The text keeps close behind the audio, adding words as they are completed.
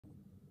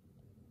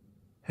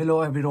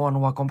Hello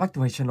everyone, welcome back to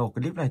my channel.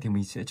 Clip này thì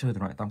mình sẽ chơi thể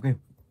loại 8 game.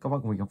 Các bạn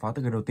cùng mình khám phá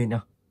từ game đầu tiên nha.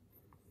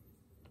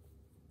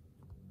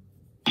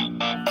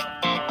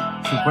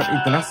 Secret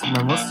Internet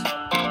Members.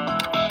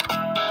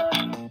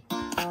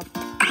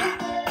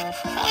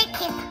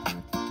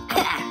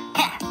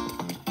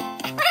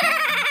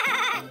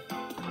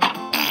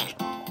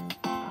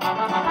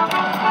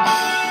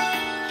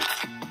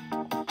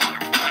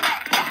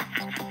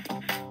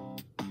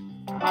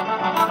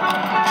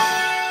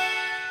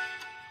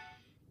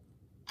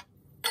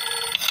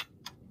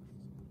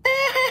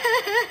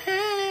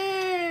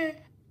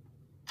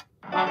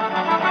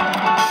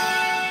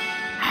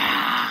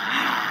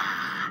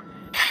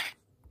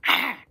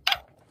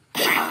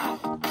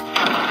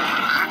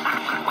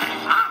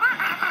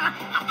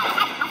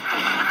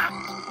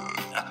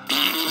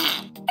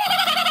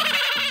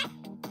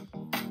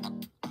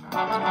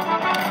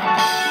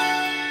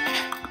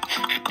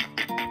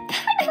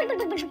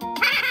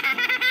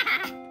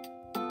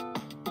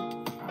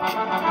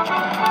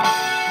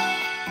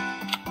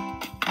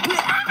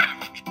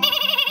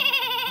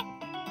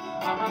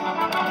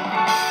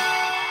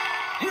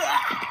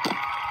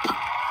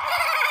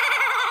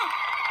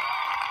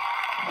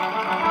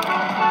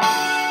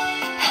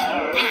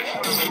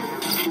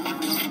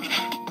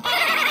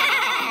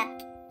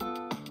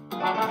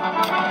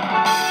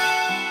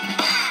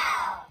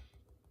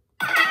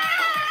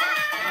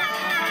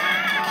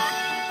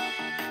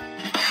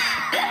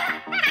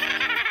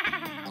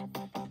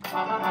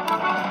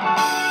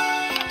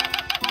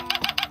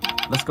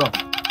 Let's go.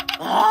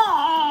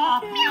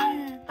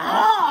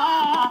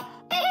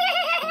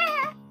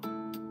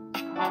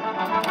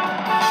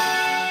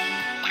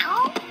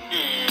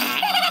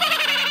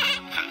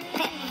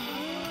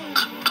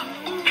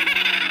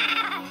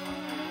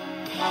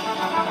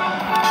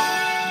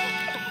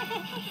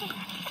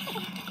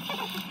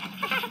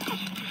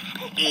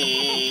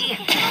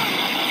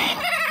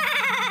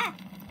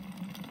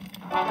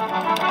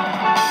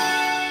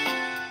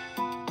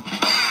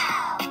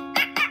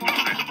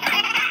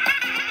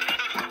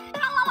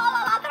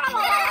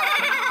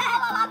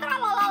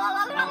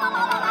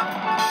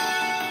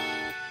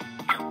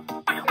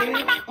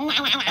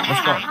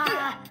 Let's go.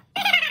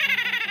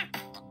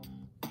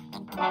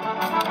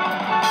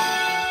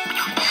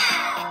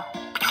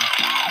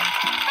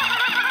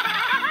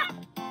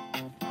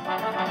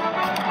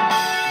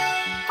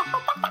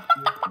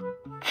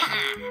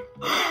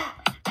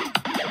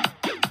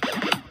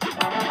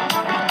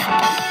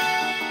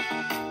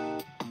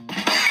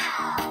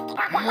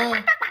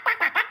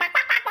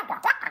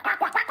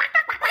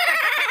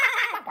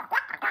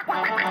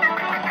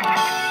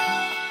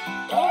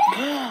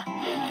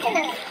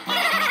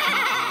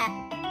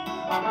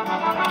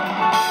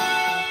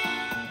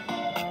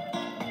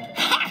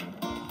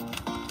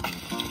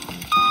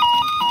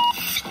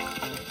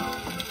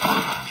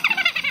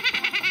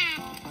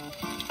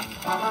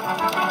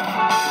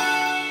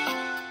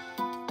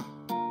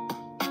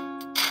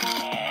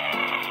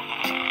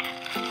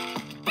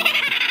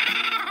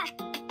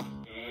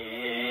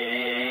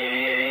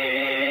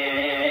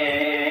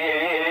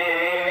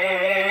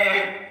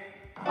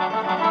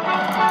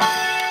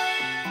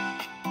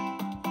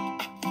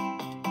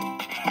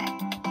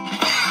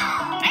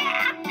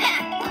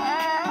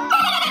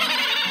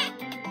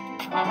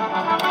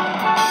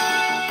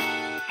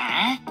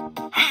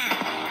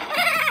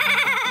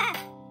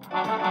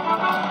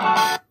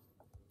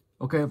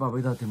 Ok, và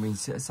bây giờ thì mình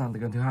sẽ sang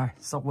tới game thứ hai,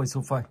 Subway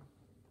Surfing.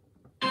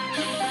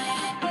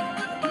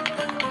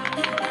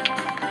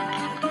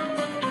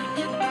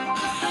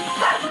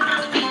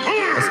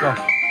 Let's go.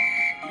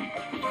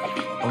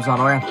 Ông già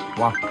Noel,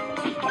 wow.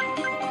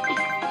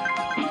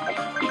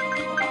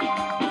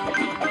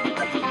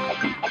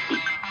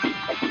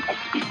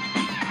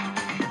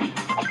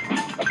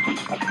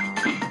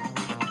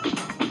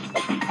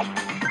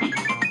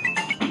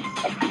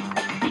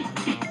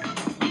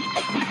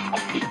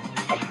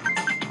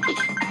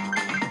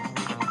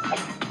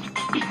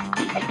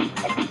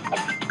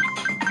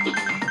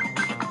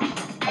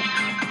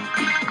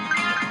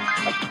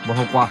 Một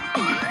hôm qua,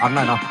 ăn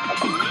này nào.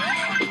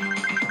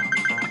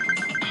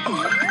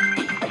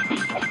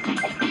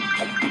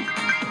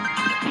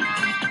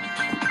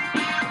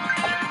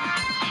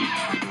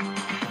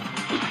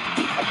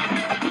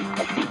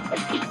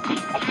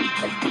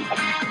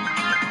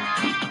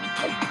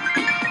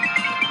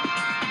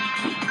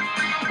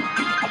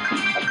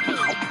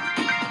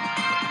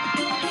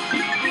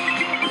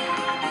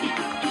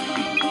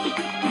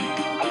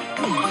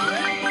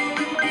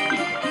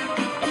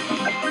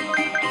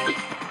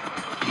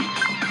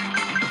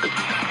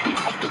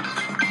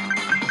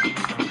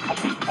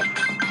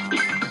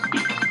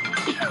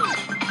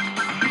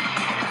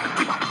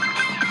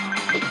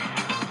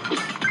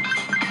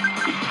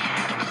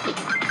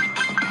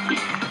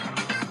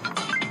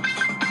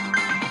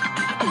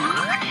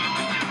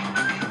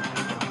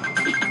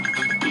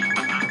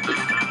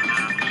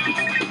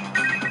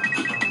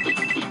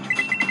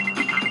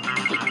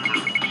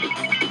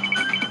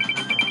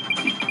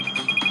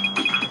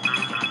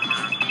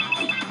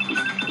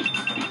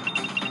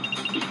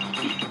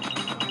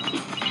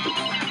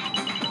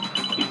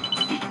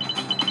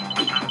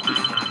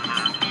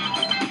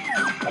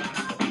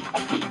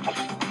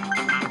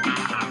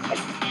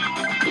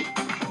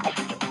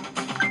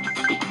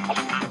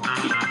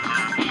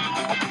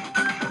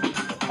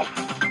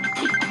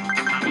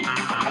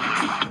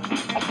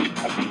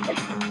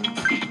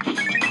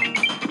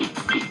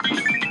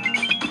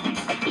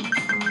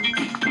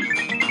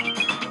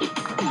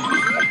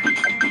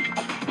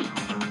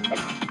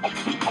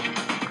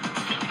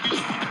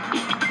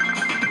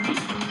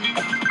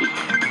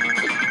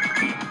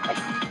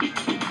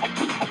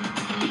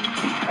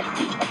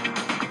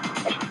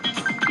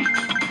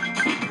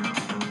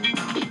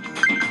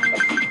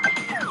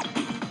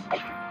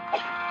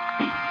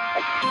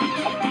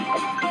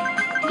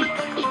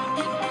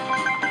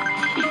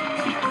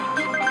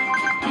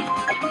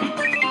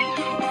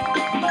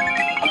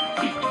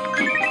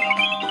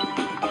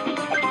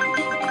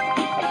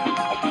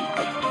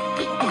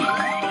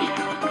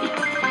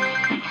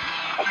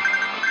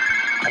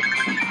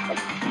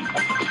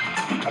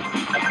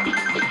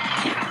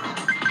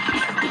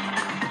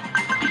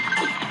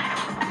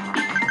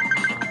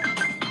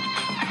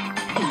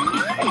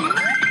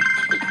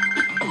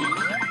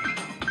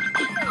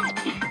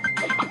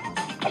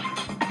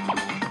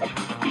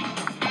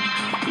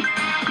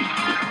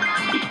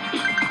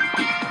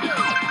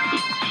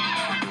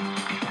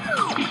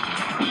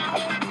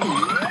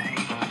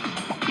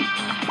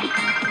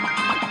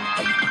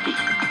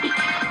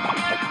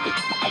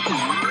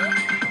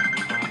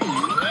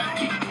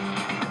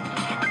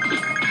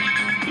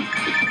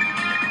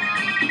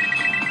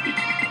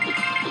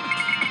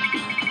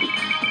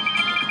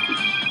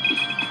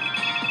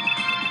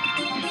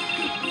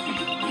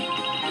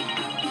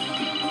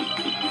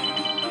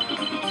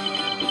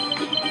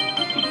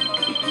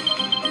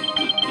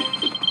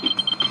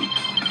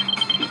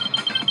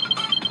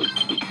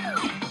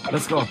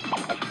 Let's go.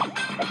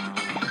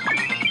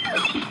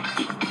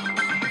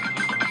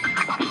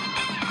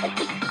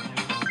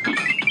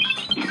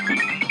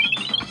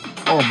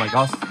 Oh my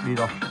god, đi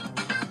rồi.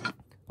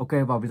 Ok,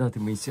 và bây giờ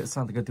thì mình sẽ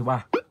sang tới cái thứ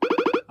 3.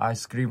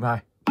 Ice cream 2.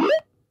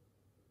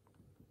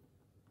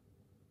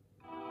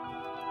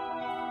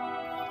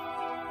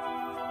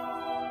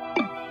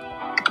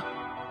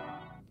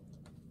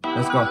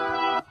 Let's go.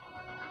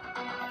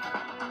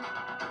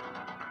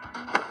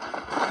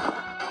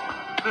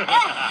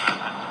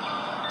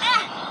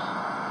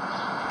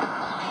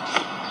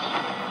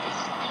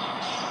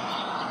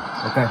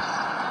 Ok.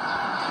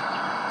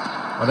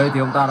 Ở đây thì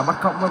ông ta đã bắt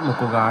cóc mất một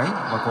cô gái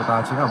và cô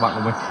ta chính là bạn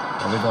của mình.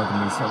 Và bây giờ thì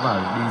mình sẽ phải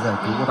đi giải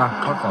cứu cô ta,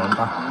 thoát khỏi ông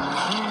ta.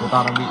 Cô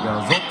ta đang bị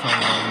rốt trong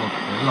một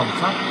cái lồng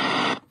sắt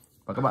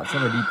và các bạn sẽ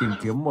phải đi tìm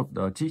kiếm một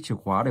chiếc chìa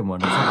khóa để mở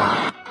lồng sắt đó.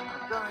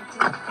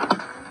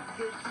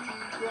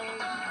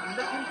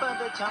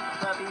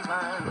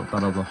 Ông ta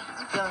đâu rồi?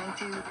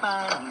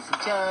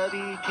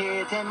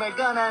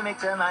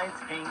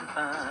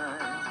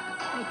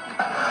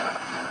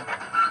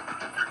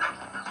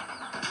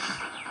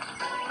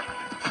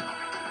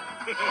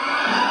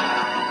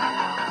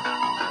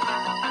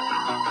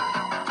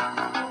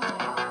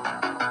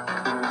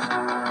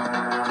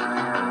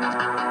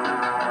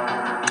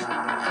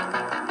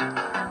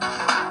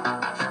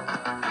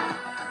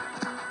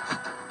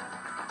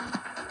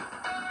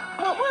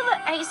 What will the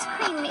ice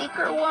cream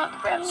maker want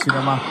from me?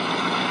 Cinema.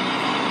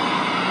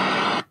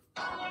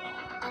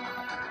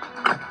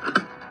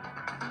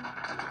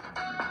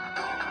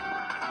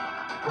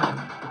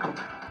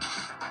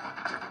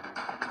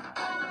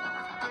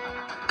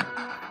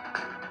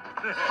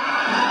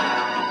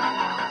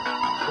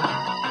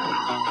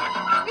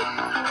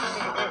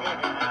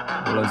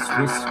 Duelist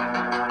Stickman.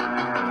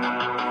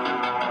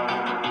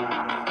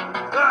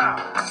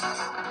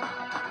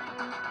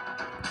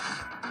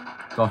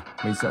 Rồi,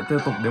 mình sẽ tiếp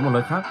tục đến một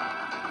nơi khác.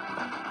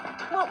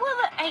 What will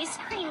the ice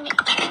cream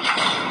maker?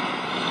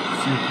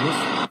 Citrus.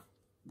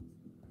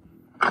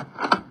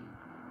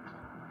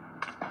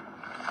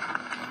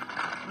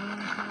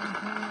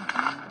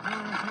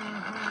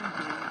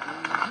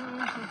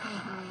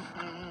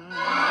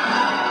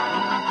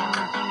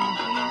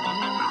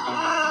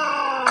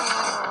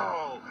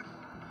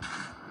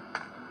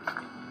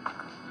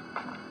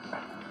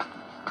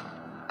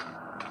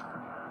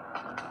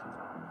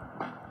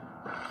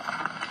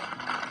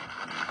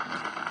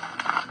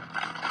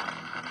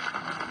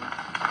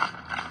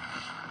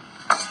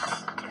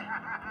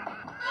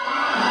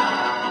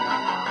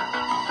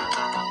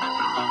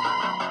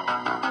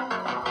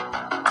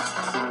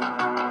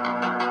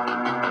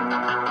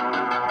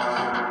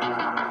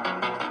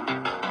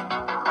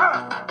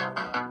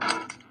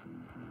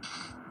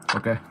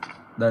 Ok,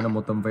 đây là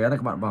một tấm vé để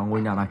các bạn vào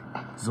ngôi nhà này.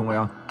 Dùng này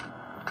không?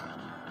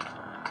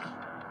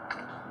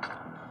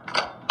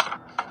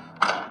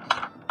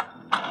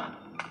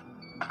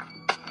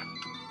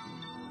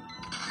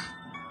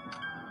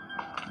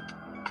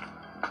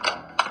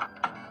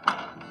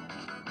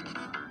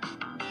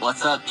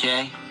 What's up,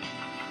 Jay?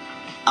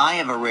 I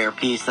have a rare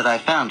piece that I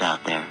found out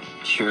there.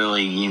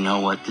 Surely you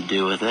know what to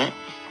do with it.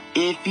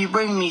 If you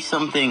bring me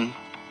something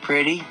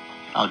pretty,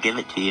 I'll give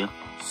it to you.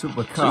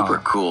 Super car.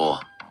 Super cool.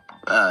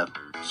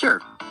 Sure.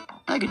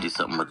 I could do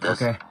something with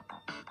this. Ok.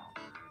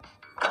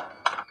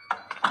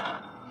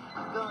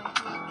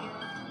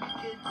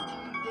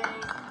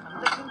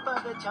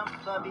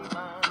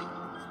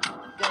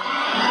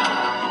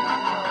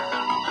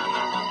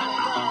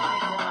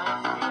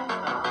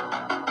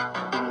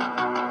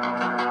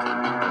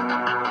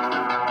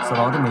 Sau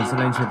đó thì mình sẽ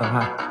lên trên tầng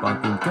 2 và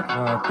tìm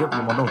tiếp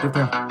những món đồ tiếp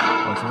theo.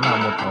 Đó chính là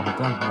một hộp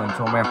thức ăn dành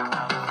cho mèo.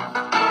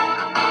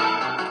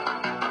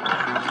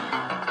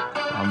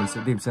 Và mình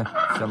sẽ tìm xem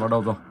nó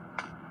đâu rồi.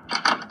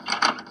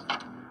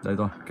 Đây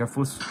rồi, cat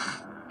food.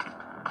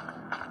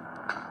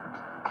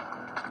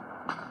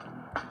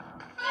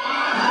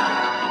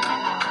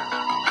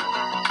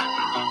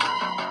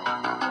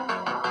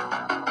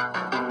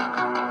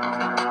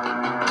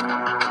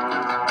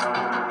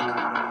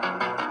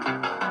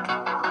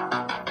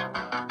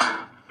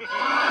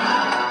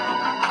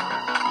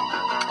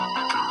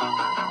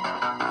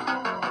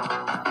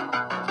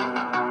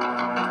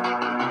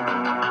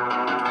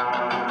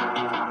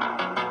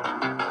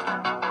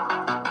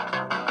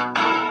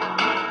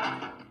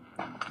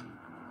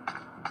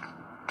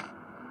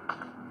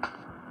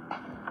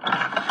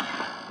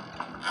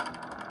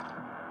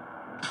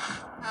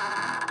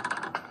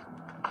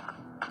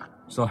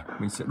 Rồi,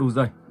 mình sẽ đu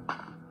dây.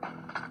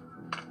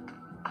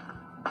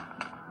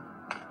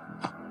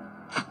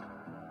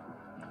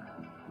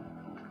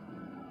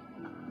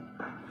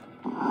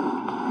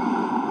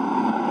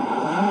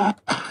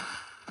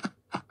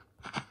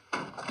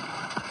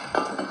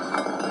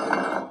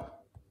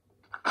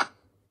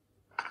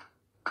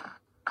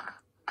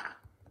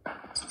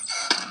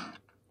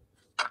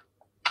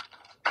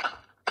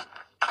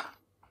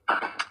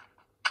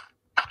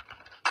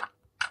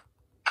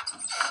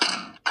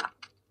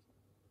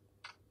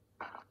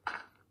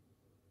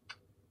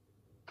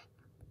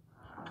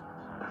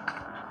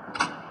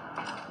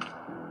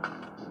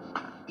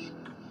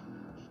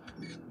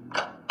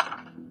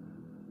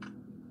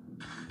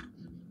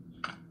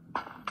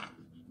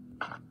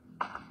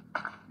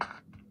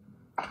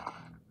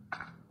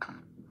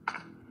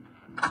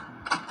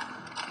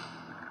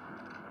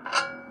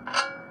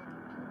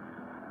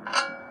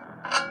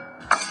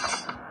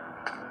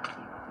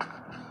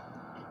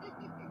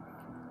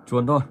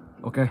 Chuồn thôi.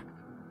 Ok.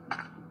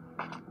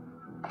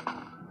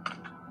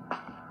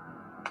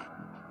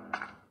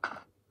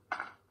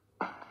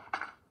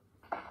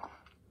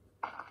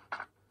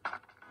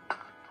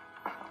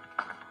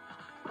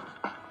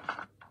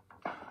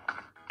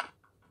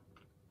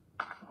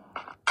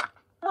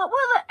 What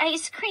will the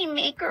ice cream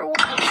maker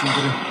want?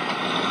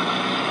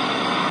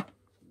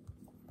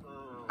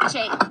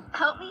 Jake,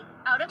 help me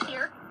out of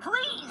here,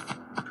 please.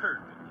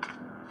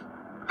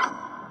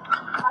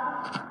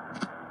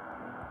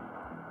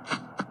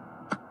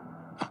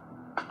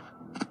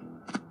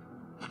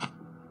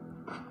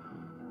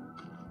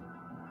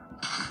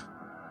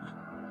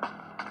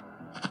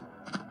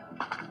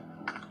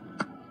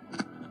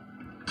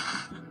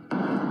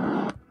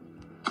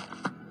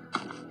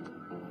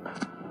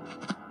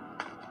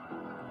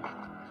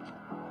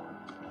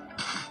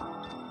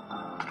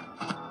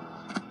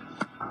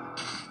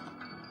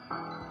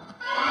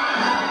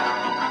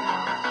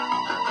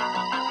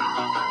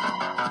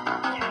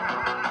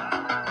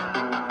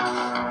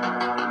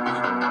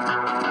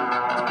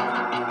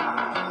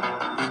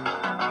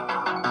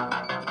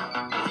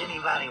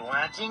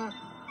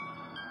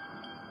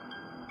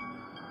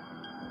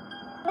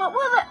 What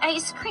will the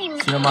ice cream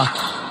make? Cinema.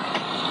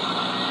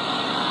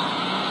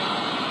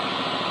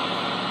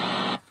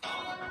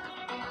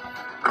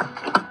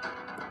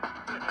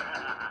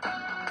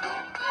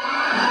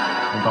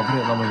 Chúng ta phát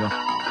hiện ra mình rồi.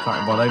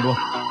 Chạy vào đây luôn.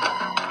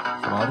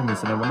 Sau đó thì mình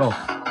sẽ lấy món đồ.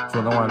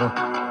 Chuồn ra ngoài luôn.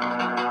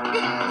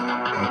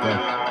 Ok.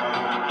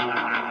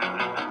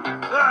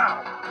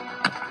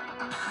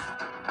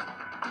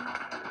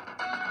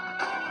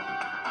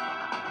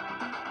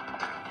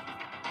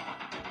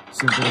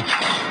 Xin chào.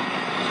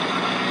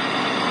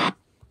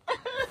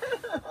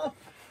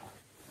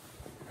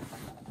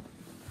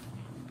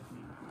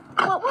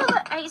 What will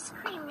the ice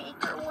cream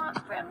maker want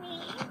from me?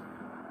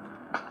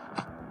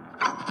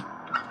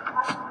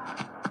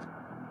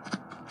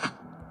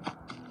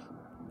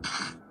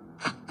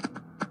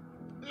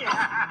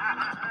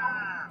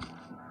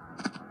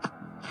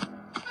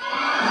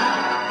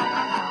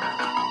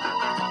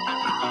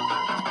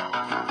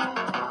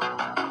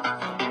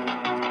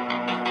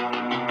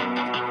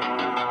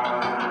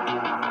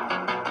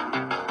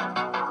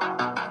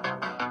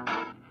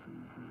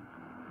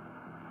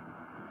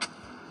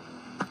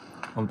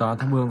 Ông ta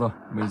thắp hương rồi.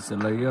 Mình sẽ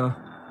lấy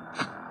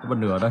cái bật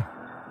lửa ở đây.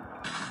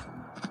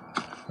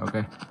 Ok.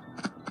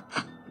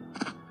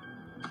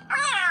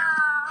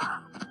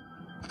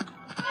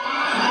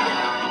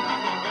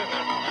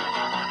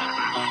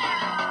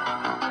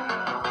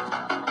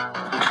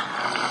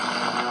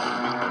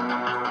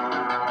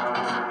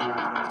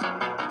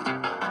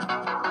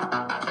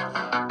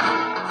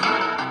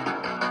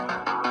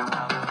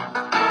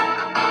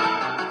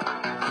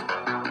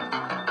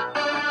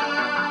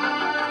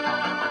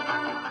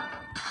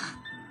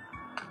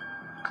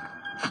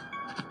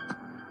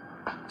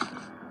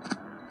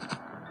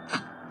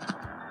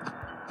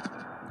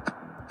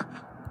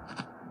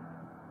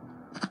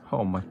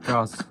 Oh my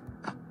gosh.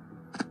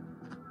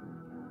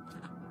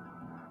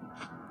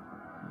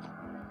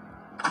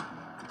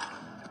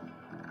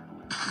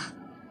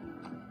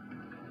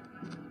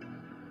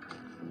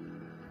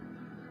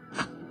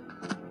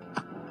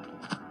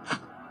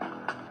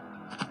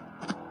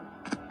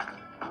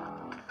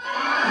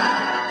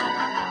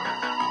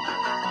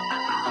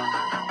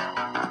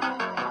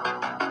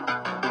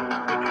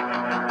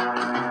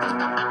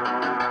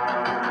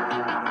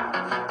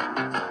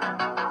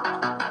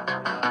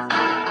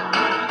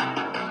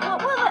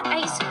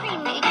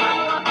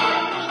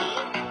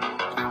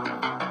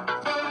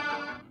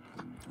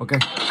 Ok,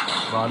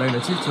 và đây là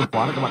chiếc chìa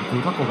khóa để các bạn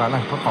cứu các cô gái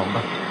này thoát khỏi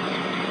đây.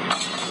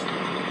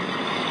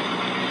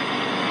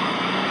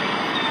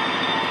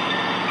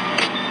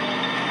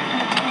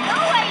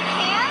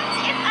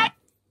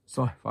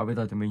 Rồi, và bây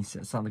giờ thì mình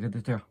sẽ sang cái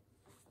tiếp theo.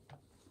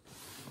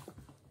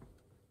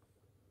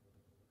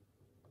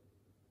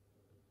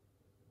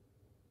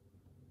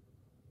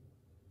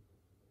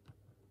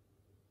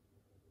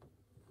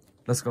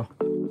 Let's go.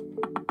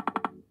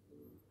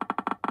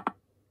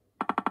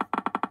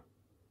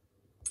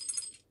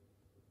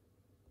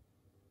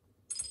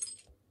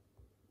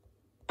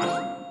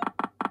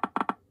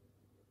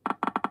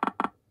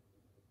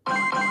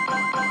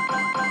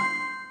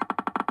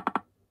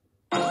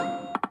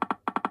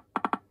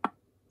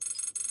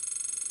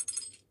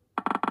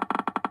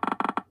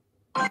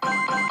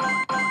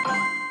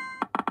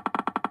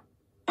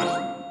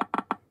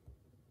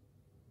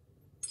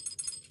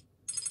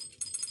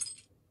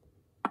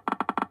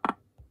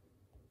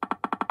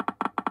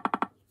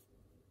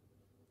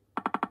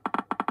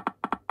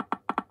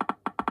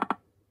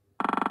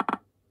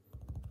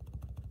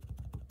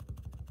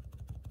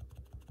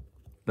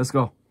 Let's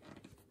go.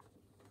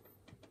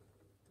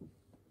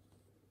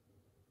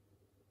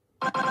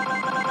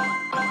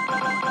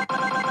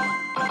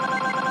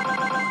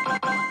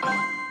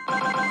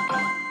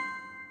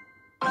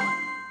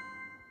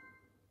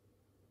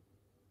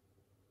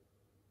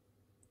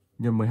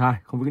 Nhân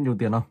 12, không biết nhiều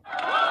tiền không?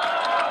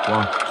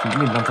 Wow,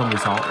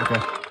 9.516, ok.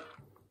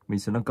 Mình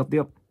sẽ nâng cấp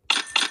tiếp.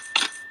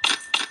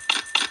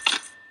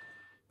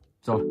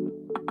 Rồi.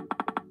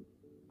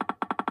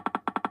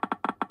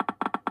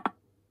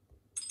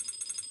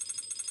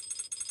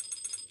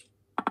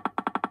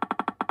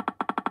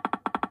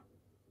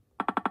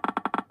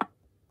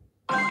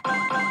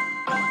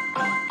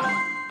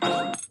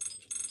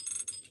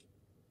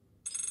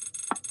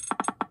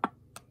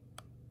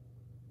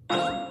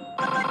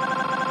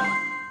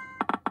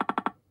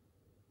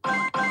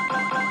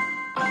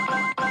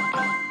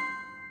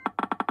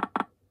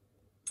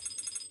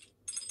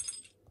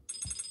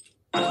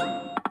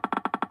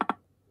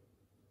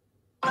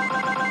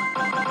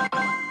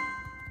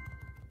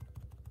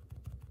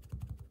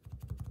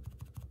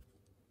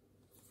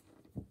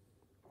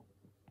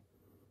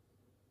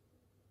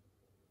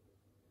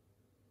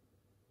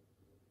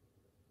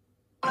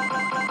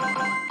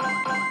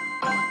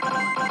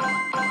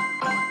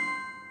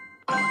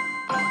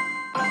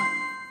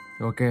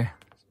 Ok.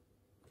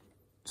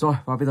 Rồi,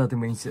 và bây giờ thì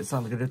mình sẽ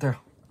sang cái tiếp theo.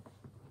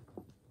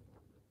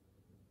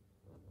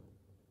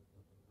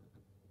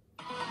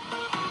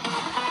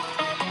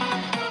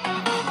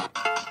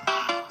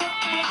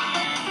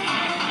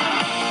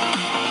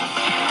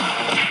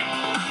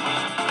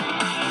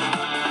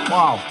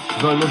 Wow,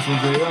 rơi luôn xuống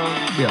dưới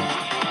biển.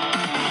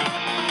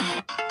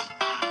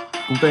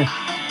 Cung tên.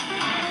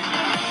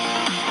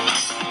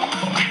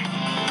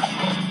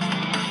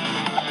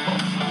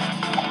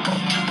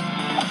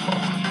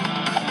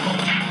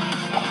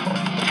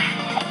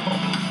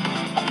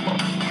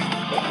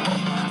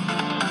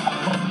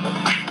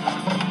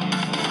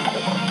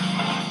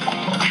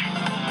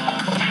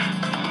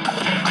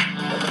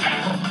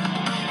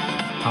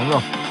 Thắng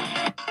rồi.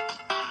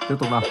 Tiếp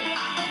tục nào.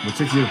 Một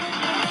chiếc diều.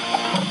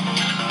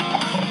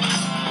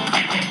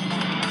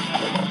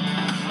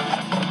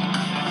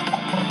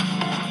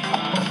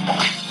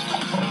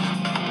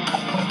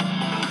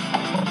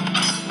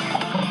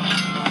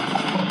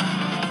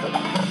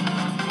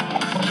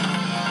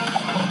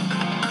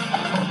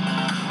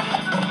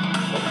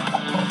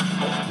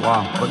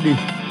 Wow, vẫn đi.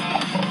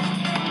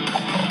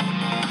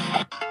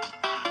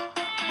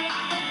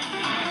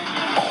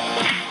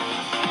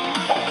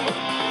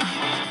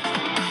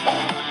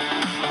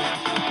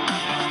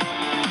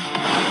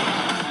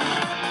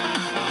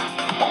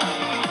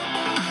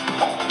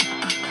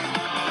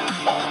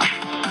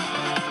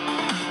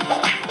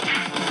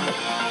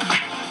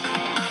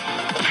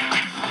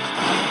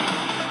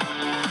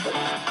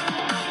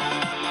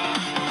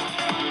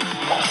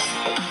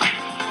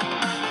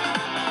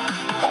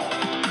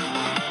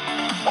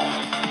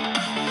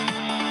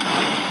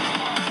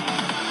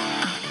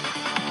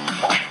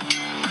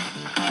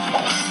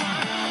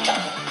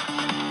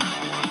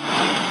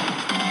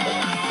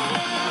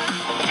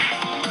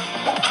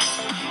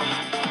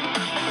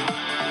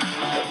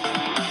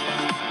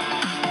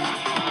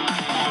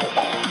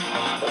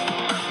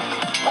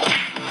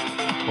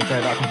 Ok,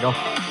 đã thành công.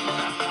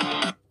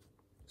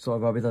 Rồi,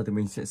 và bây giờ thì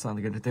mình sẽ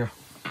sang cái tiếp theo.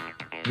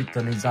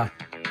 Victor Ninja.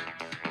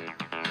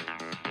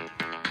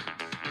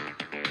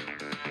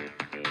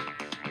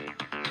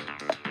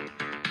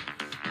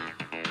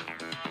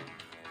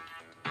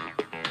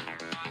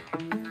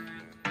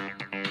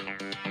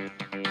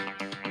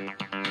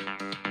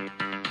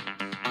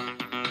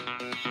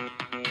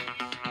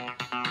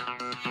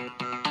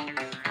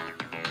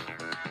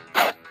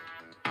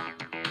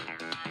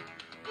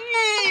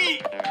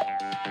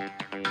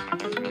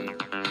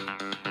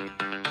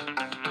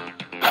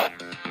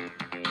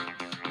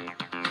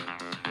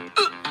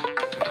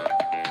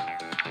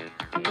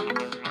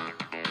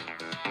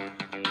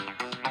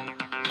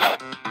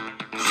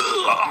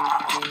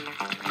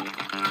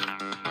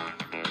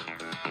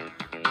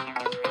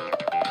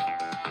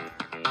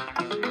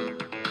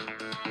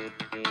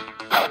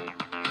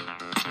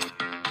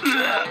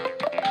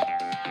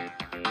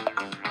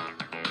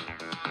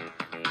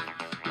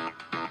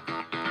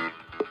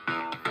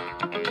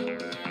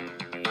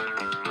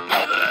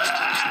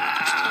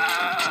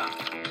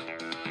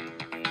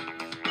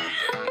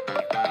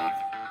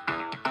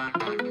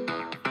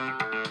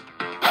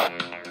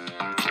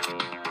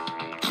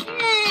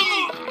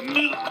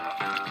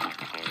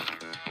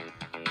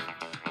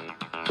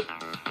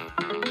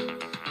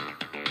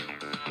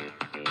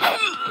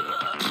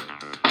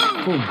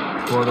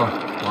 Thua rồi.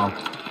 Wow.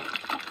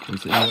 Mình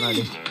sẽ nhớ này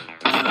đi.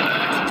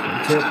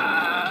 Chết.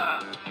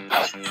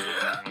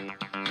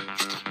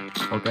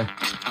 Ok.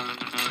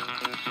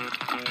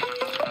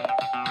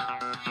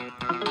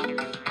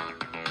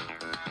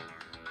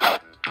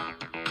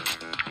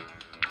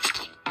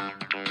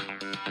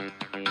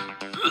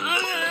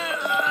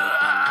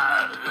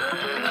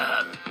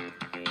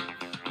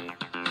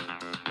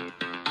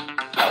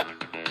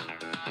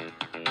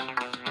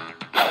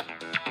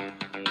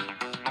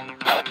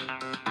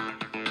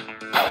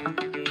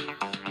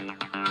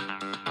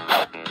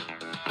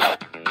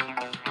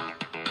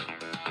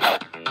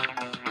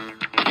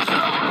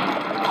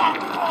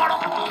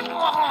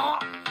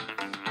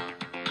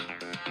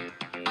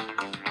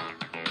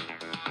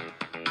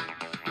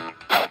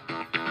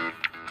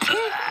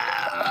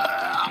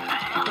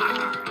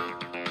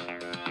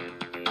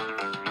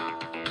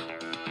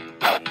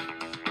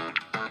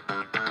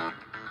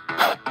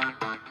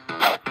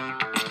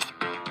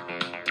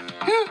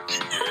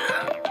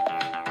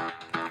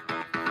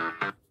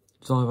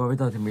 Rồi và bây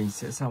giờ thì mình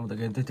sẽ sang một tựa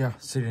game tiếp theo,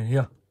 Siren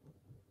here.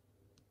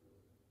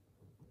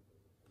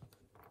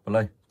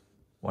 Play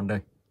one day.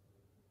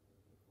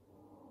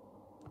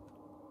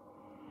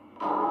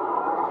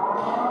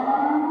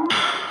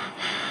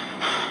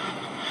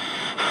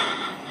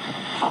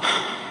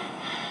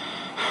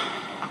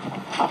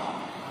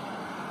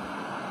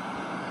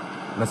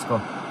 Let's go.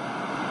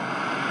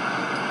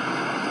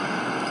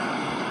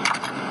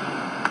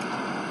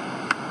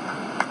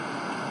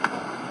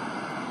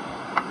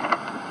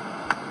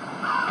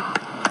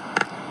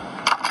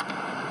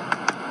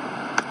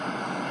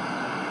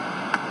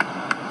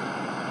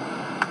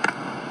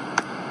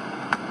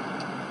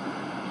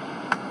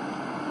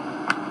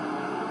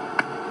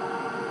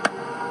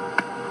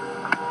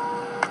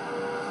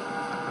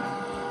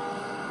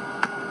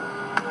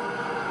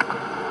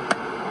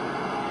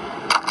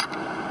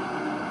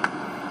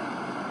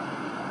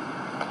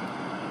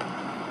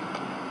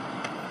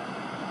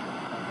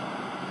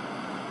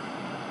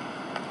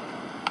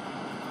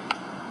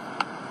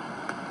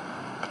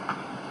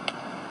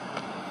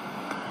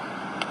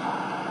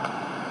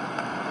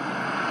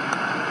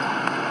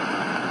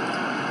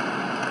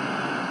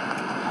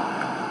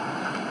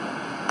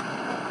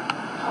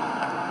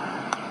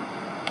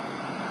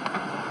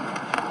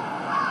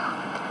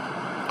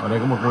 Ở đây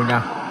có một ngôi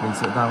nhà, mình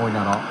sẽ ra ngôi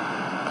nhà đó.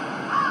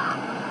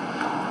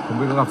 Không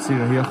biết có gặp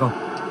Siren here không?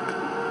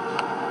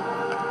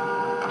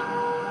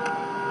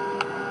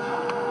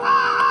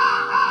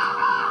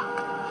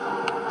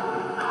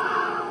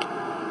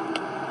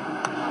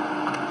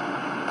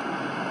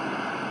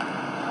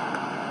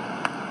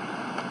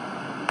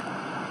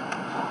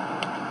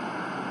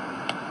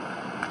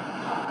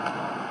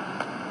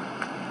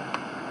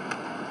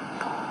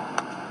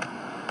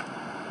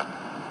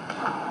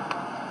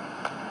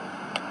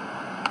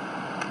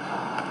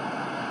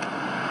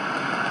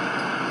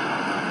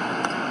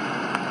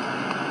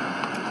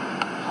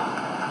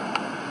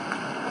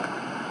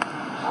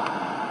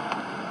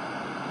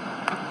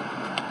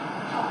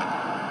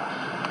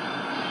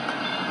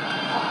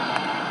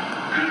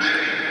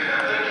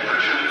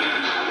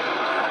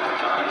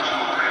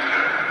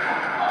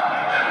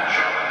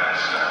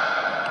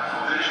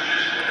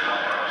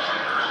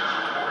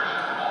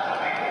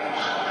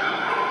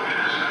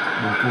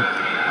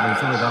 Mình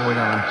sẽ phải ra ngôi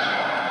nhà này.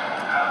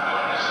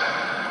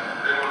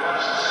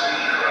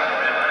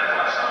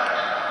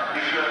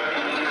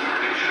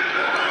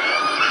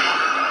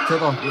 Chết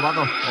rồi, bị bắt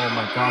rồi. Oh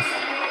my god.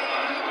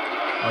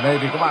 Ở đây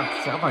thì các bạn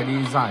sẽ phải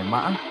đi giải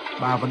mã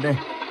 3 vấn đề.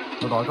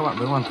 Sau đó các bạn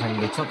mới hoàn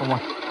thành được chapter 1.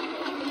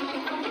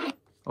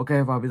 Ok,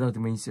 và bây giờ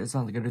thì mình sẽ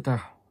sang cái tiếp theo.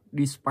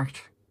 Dispatch.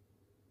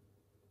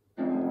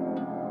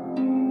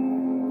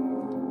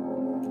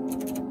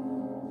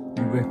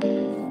 New game.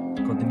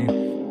 Continue.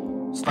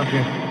 Start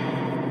game.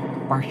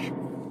 Patch.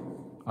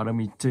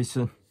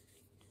 Automation.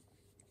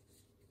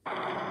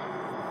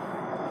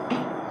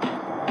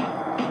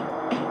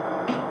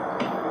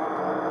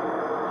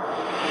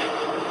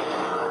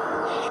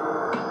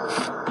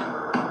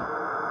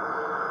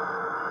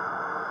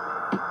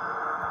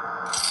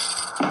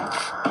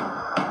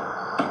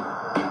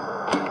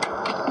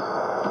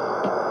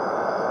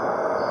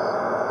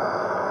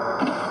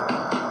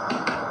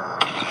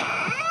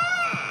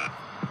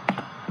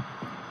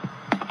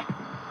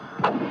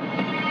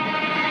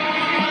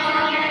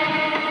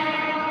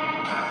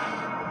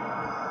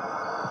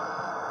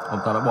 Ông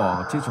ta đã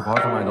bỏ chiếc chìa khóa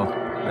trong này rồi.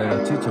 Đây là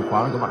chiếc chìa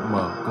khóa để các bạn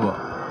mở cửa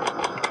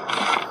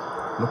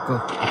locker.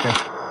 Ok.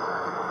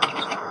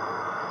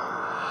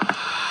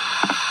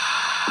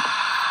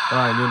 Cái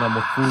này như là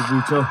một khu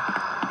vui chơi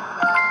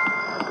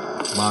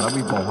mà đã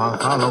bị bỏ hoang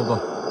khá là lâu rồi.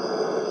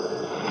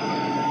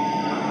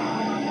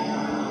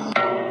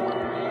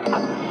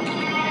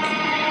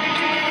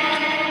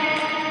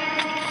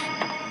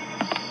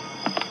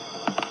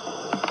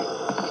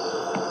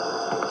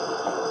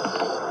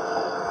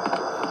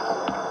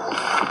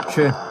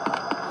 Trên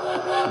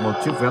một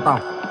chiếc vé tàu.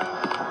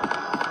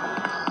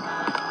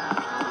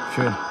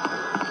 Trên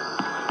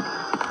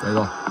đây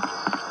rồi.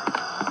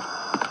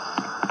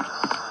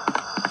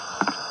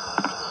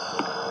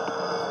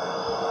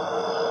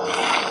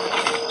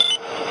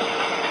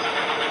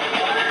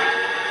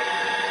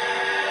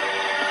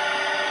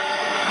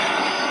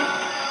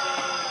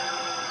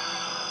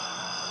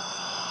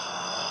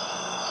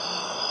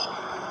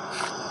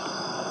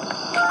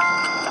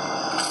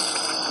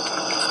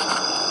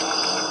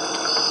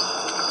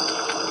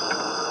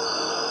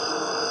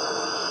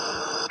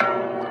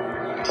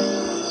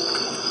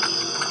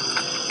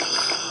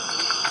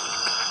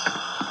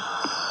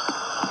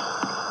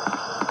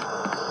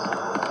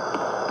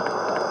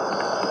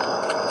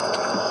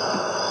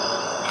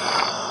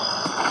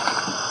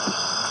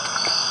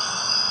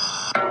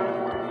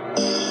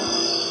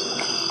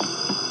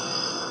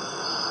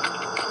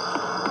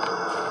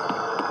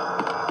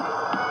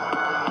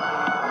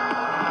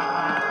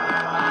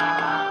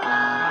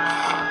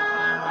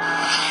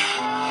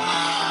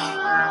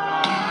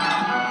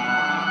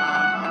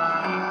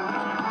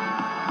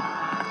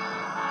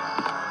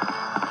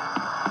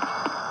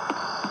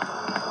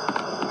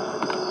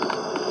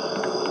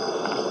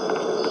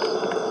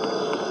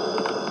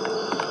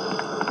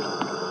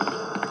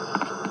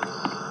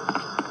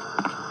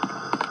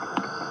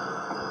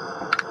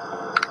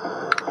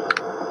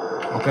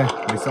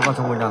 Mình sẽ vào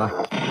trong ngôi nhà này.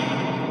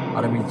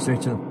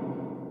 Administration.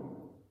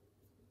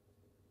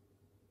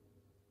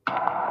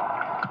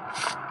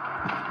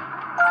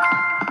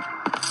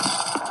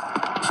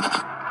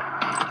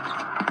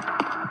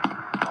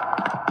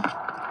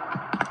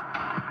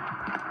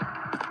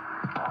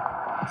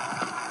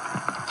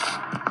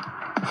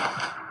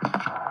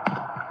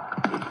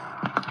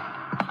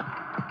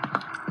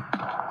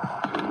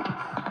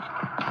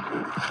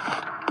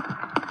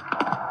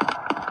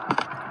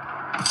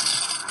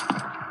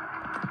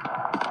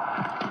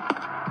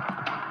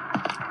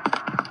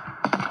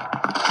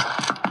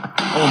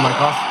 Oh my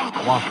god.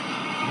 Wow.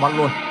 Bắn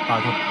luôn.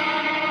 Tài thật.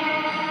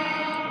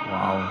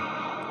 Wow.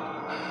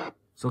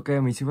 Ok,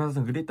 mình xin phép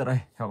dừng clip tại đây.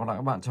 Hẹn gặp lại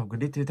các bạn trong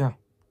clip tiếp theo.